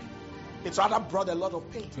 It's rather brought a lot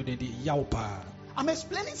of pain. I'm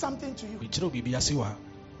explaining something to you,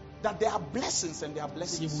 that there are blessings and there are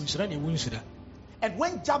blessings. And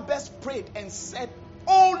when Jabez prayed and said,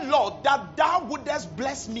 "Oh Lord, that thou wouldest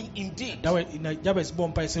bless me indeed,"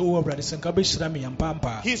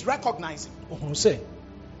 he's recognizing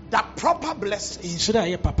that proper blessings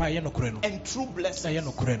and true blessings,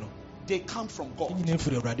 they come from God.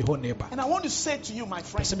 And I want to say to you, my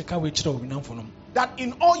friend, that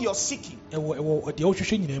in all your seeking,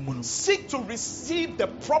 seek to receive the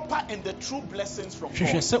proper and the true blessings from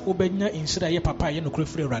God.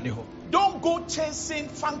 Don't go chasing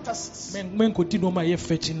fantasies.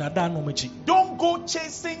 Don't go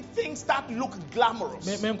chasing things that look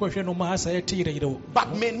glamorous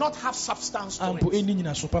but may not have substance to it.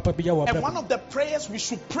 And one of the prayers we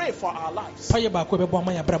should pray for our lives, and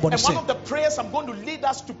one of the prayers I'm going to lead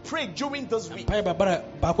us to pray during this week, is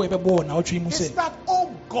that,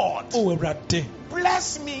 oh God,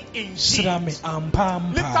 bless me indeed. Lift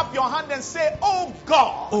up your hand and say, oh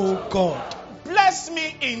God, oh God, bless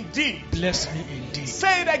me indeed. Bless me indeed.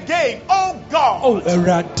 Say it again. Oh God. Oh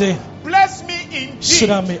Erade. Bless me indeed. Say it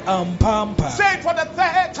for the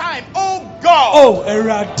third time. Oh God. Oh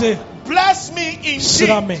Erade. Bless me indeed.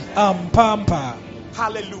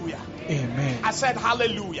 Hallelujah. Amen. I said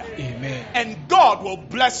hallelujah. Amen. And God will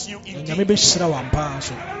bless you indeed.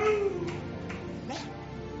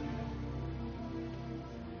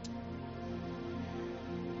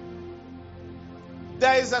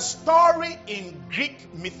 There is a story in Greek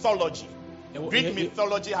mythology. Greek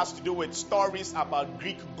mythology has to do with stories about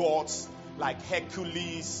Greek gods like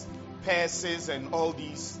Hercules, Perseus, and all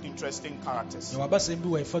these interesting characters.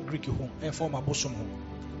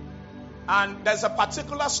 And there's a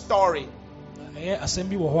particular story.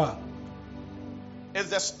 It's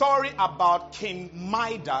the story about King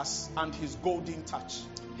Midas and his golden touch.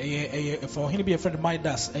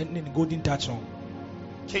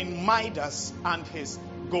 King Midas and his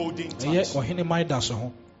golden touch.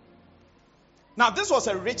 Now, this was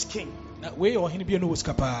a rich king.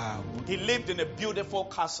 He lived in a beautiful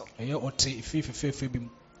castle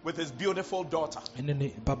with his beautiful daughter.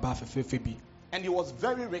 And he was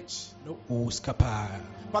very rich.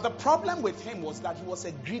 But the problem with him was that he was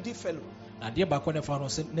a greedy fellow. And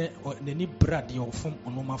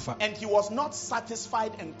he was not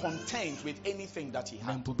satisfied and content with anything that he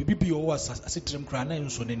had.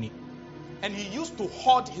 And he used to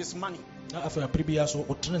hoard his money.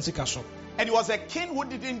 And he was a king who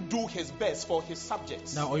didn't do his best for his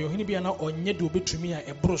subjects.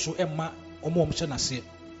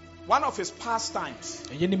 One of his pastimes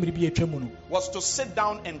was to sit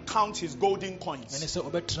down and count his golden coins. He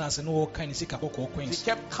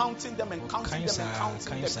kept counting them and counting them and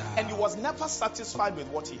counting them. And he was never satisfied with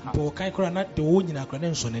what he had.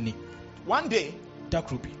 One day,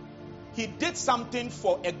 he did something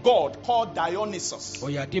for a god called Dionysus.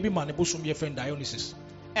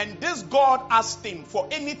 And this god asked him for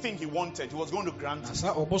anything he wanted. He was going to grant it.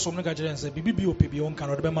 Now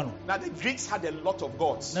the Greeks had a lot of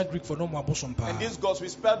gods. And these gods, we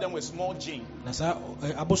spell them with small g.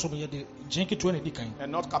 And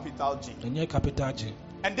not capital G.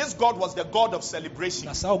 And this god was the god of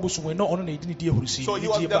celebration. So he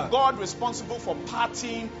was the god responsible for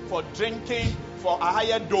partying, for drinking, for a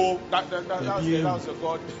higher dough. That was the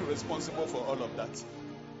god responsible for all of that.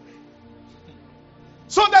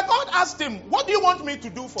 So the God asked him, what do you want me to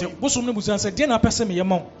do for you?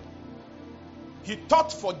 He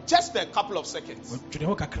thought for just a couple of seconds.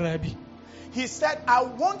 He said, I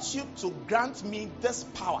want you to grant me this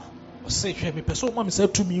power,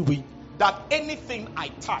 that anything I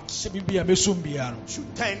touch should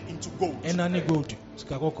turn into gold.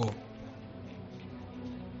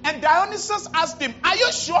 Dionysus asked him, are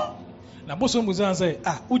you sure? Na bosom muzan say,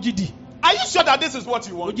 ujidi. Are you sure that this is what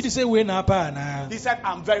you want? Ujidi say we na pa na. He said,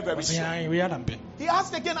 I'm very, very sure. He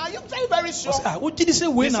asked again, are you very, very sure? Ujidi say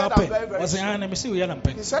we na pa.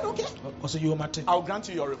 He said, okay. I'll grant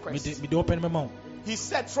you your request. He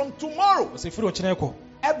said, from tomorrow,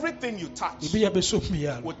 everything you touch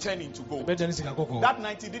will turn into gold. That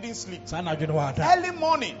night he didn't sleep. Early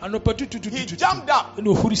morning, he jumped up.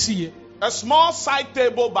 A small side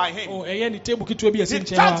table by him. He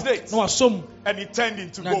touched it and it turned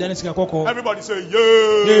into gold. Everybody say,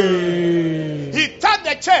 yeah. He touched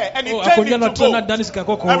the chair and it turned into gold.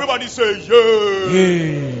 Everybody say,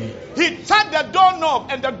 yeah. He touched the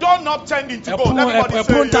doorknob and the doorknob turned into gold. Everybody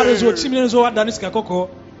say, yeah.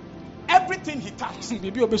 Everything he touched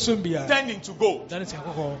turned into gold.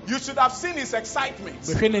 You should have seen his excitement.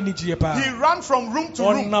 He ran from room to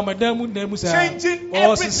room, changing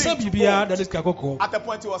everything to gold. At the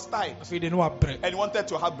point he was tired and he wanted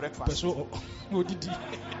to have breakfast.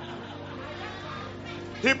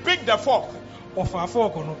 He picked the fork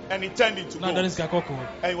and it turned into gold.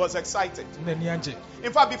 And he was excited.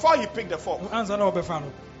 In fact, before he picked the fork,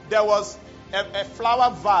 there was a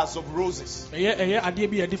flower vase of roses. He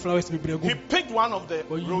picked one of the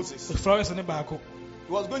roses. He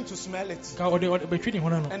was going to smell it.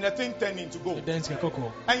 And the thing turned into gold. And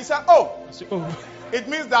he said, it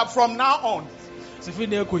means that from now on,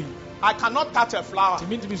 I cannot touch a flower.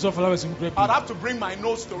 I'll have to bring my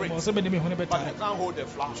nose to it. But I can't hold the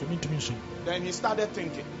flower. Then he started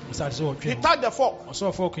thinking. He touched the fork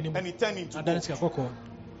and it turned into gold.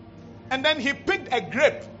 And then he picked a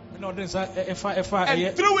grape and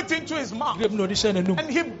threw it into his mouth. And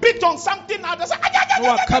he bit on something.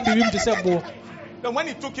 Then when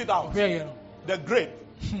he took it out, the grape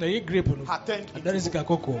had turned into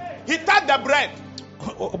gold. He touched the bread.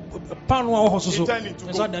 It turned into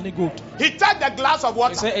gold. He touched the glass of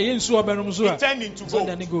water. It turned into gold.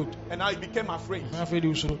 And now he became afraid.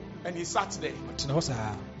 And he sat there.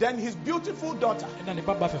 Then his beautiful daughter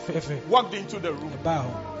walked into the room.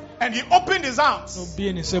 And he opened his arms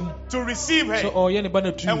to receive her.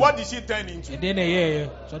 And what did she turn into?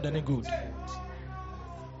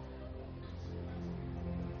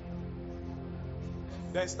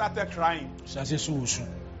 Then started crying.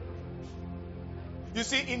 You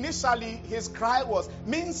see, initially his cry was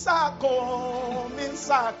Minsako,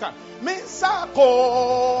 Minsaka,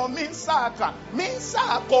 Minsako, Minsaka,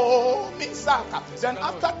 Minsako, Minsaka. Then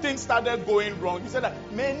after things started going wrong, he said that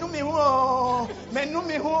Menumiho,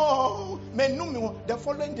 Menumiho, Menumiho. The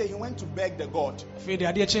following day he went to beg the God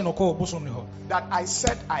that I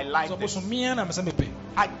said I liked this.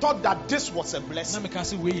 I thought that this was a blessing,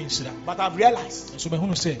 but I've realized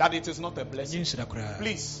that it is not a blessing.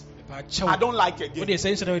 Please, I don't like it again.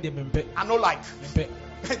 I don't like.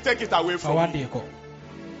 Take it away from me.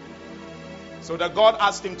 So the God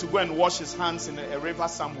asked him to go and wash his hands in a river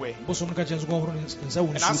somewhere. And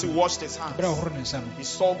as he washed his hands, he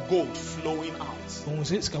saw gold flowing out. And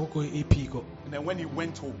then when he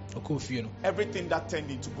went home, everything that turned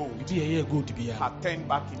into gold had turned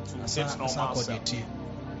back into its normal self.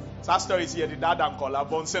 So that story is here. The dad and Kola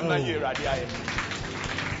born same year.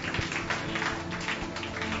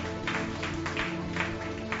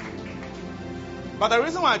 But the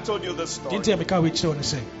reason why I told you this story is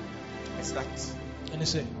that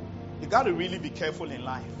you got to really be careful in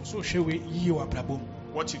life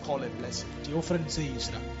what you call a blessing.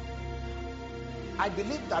 I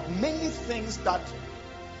believe that many things that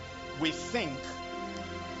we think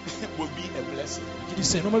will be a blessing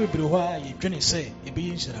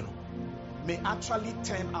may actually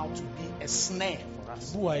turn out to be a snare for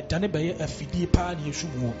us.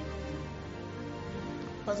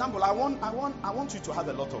 For example, I want you to have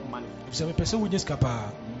a lot of money.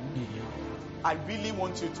 I really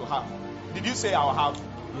want you to have. Did you say I'll have?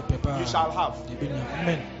 You shall have.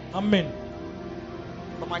 Amen.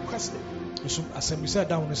 But my question,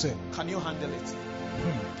 can you handle it?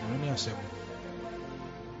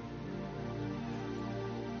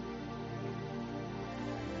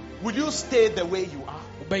 Would you stay the way you are?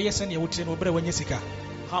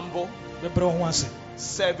 Humble,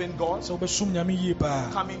 serving God,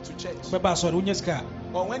 coming to church.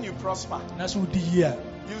 Or when you prosper,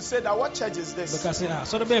 you say that what church is this?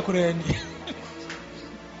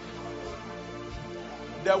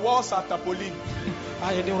 The walls are tarpaulin.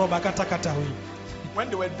 When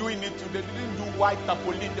they were doing it, they didn't do white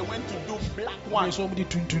tarpaulin, they went to do black one. You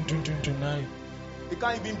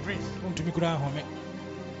can't even breathe.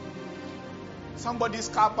 Somebody's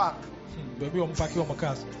car park.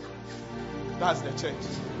 That's the church.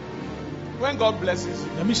 When God blesses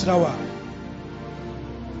you,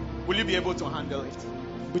 Will you be able to handle it?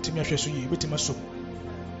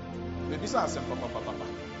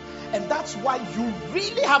 And that's why you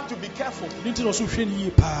really have to be careful.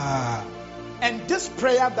 And this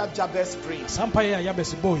prayer that Jabez prayed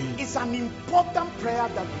is an important prayer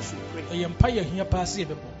that we should pray.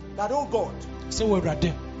 That, oh God,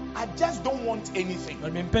 I just don't want anything,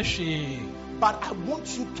 but I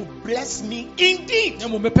want you to bless me indeed.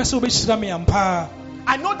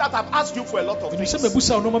 I know that I've asked you for a lot of things.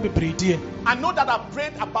 I know that I've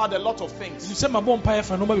prayed about a lot of things.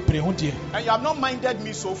 And you have not minded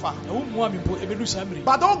me so far.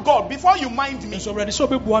 But oh God, before you mind me,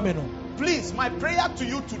 please, my prayer to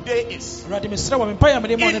you today is,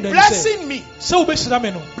 in blessing me,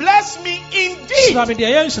 bless me indeed.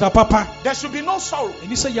 There should be no sorrow.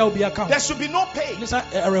 There should be no pain.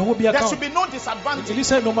 There should be no disadvantage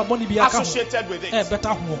associated with it.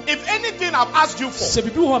 If anything I've asked you for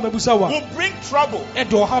will bring trouble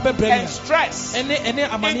and stress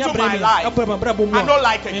into my life, I don't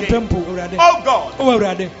like again. Oh God,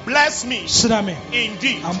 bless me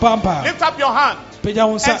indeed. Lift up your hand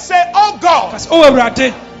and say, oh God,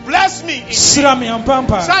 bless me indeed.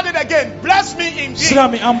 Shout it again, bless me indeed.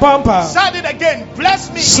 Shout it again, bless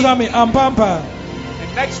me indeed.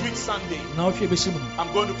 And next week Sunday,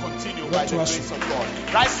 I'm going to continue by the grace of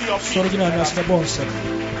God. Rise to your feet.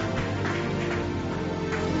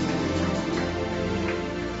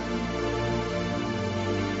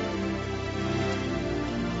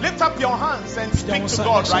 Lift up your hands and speak to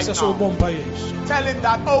God right now. Tell him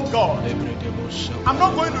that, oh God, I'm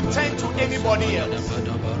not going to turn to anybody else.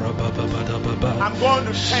 I'm going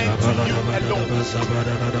to turn to you alone.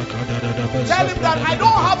 Tell him that I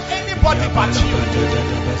don't have anybody but you.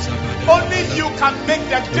 Only you can make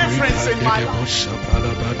the difference in my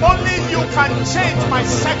life. Only you can change my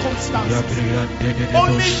circumstances.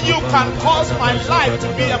 Only you can cause my life to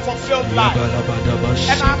be a fulfilled life.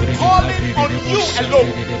 And I'm calling on you alone.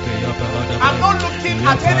 I'm not looking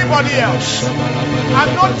at anybody else.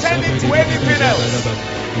 I'm not turning to anything else.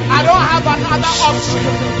 I don't have another option.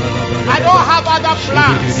 I don't have other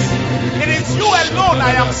plans. It is you alone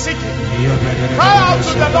I am seeking. Cry out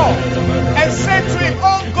to the Lord and say to him,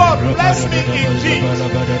 oh God, bless me indeed.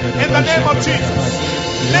 In the name of Jesus.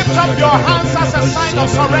 Lift up your hands as a sign of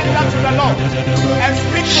surrender to the Lord and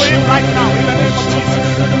speak to him right now in the name of Jesus.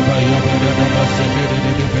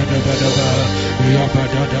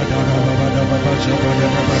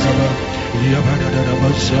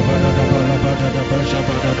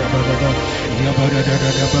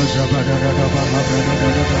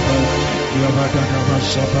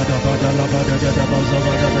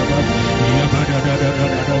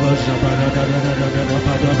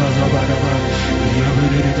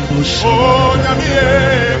 Oh,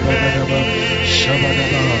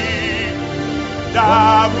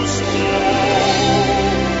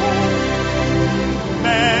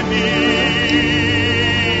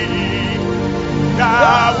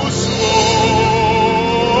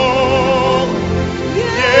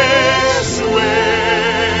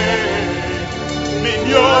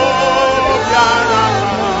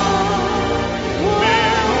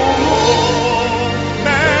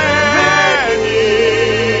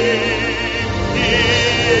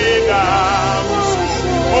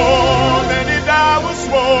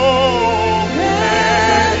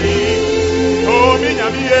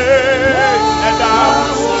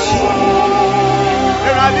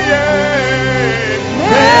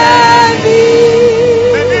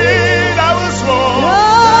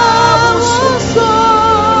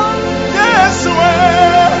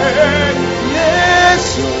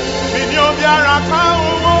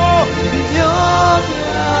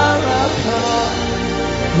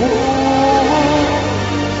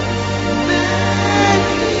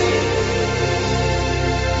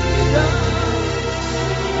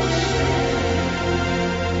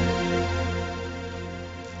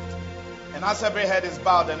 And as every head is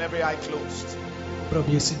bowed and every eye closed,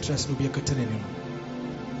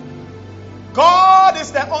 God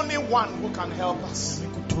is the only one who can help us.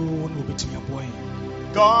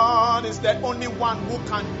 God is the only one who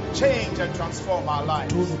can change and transform our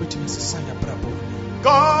lives.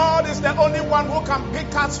 God is the only one who can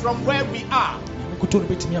pick us from where we are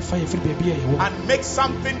and make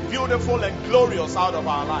something beautiful and glorious out of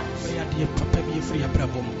our lives.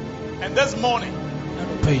 And this morning,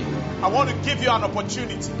 I want to give you an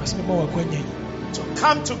opportunity to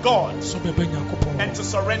come to God and to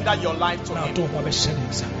surrender your life to him.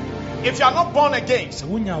 If you are not born again,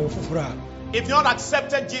 if you have not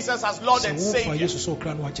accepted Jesus as Lord and Savior,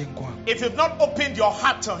 if you've not opened your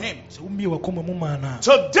heart to him,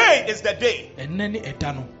 today is the day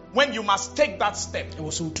when you must take that step,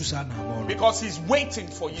 because he's waiting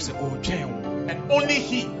for you, and only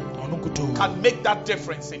he can make that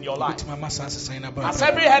difference in your life. As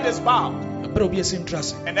every head is bowed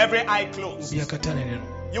and every eye closed,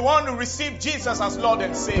 you want to receive Jesus as Lord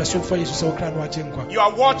and Savior. You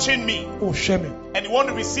are watching me and you want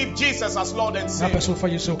to receive Jesus as Lord and Savior. I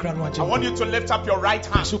want you to lift up your right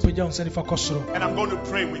hand and I'm going to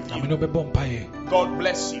pray with you. God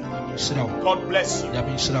bless you. God bless you.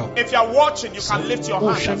 If you are watching, you can lift your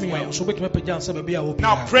hand as well.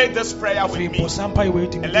 Now pray this prayer with me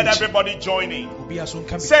and let everybody join in.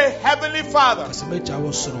 Say, Heavenly Father,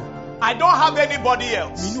 I don't have anybody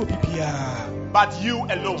else but you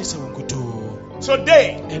alone.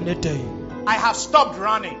 Today, I have stopped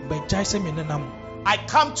running. I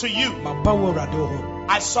come to you.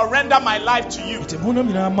 I surrender my life to you.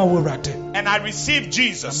 And I receive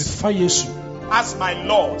Jesus as my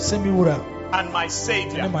Lord and my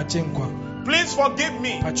Savior. Please forgive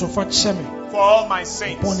me for all my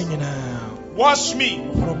sins. Wash me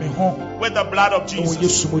with the blood of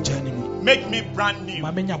Jesus. Make me brand new.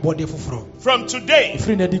 From today,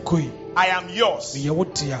 I am yours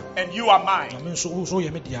and you are mine.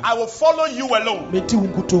 I will follow you alone.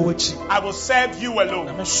 I will serve you alone.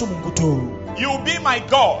 You will be my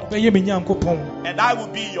God and I will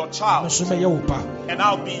be your child and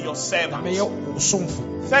I'll be your servant.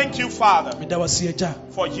 Thank you, Father,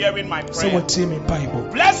 for hearing my prayer.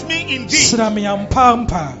 Bless me indeed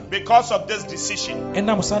because of this decision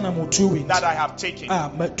that I have taken.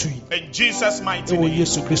 In Jesus' mighty name.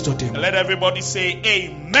 Let everybody say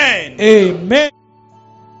amen. Amen.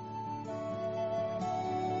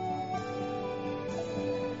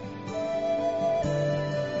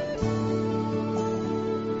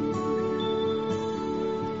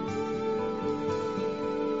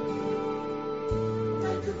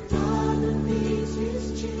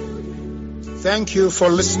 Thank you for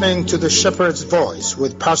listening to the Shepherd's Voice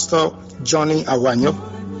with Pastor Johnny Awanyo.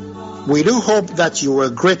 We do hope that you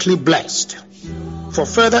were greatly blessed. For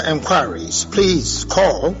further enquiries, please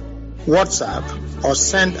call, WhatsApp, or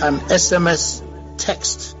send an SMS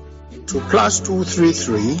text to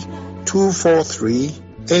 +233 243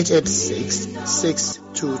 886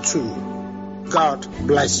 622. God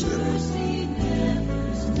bless you.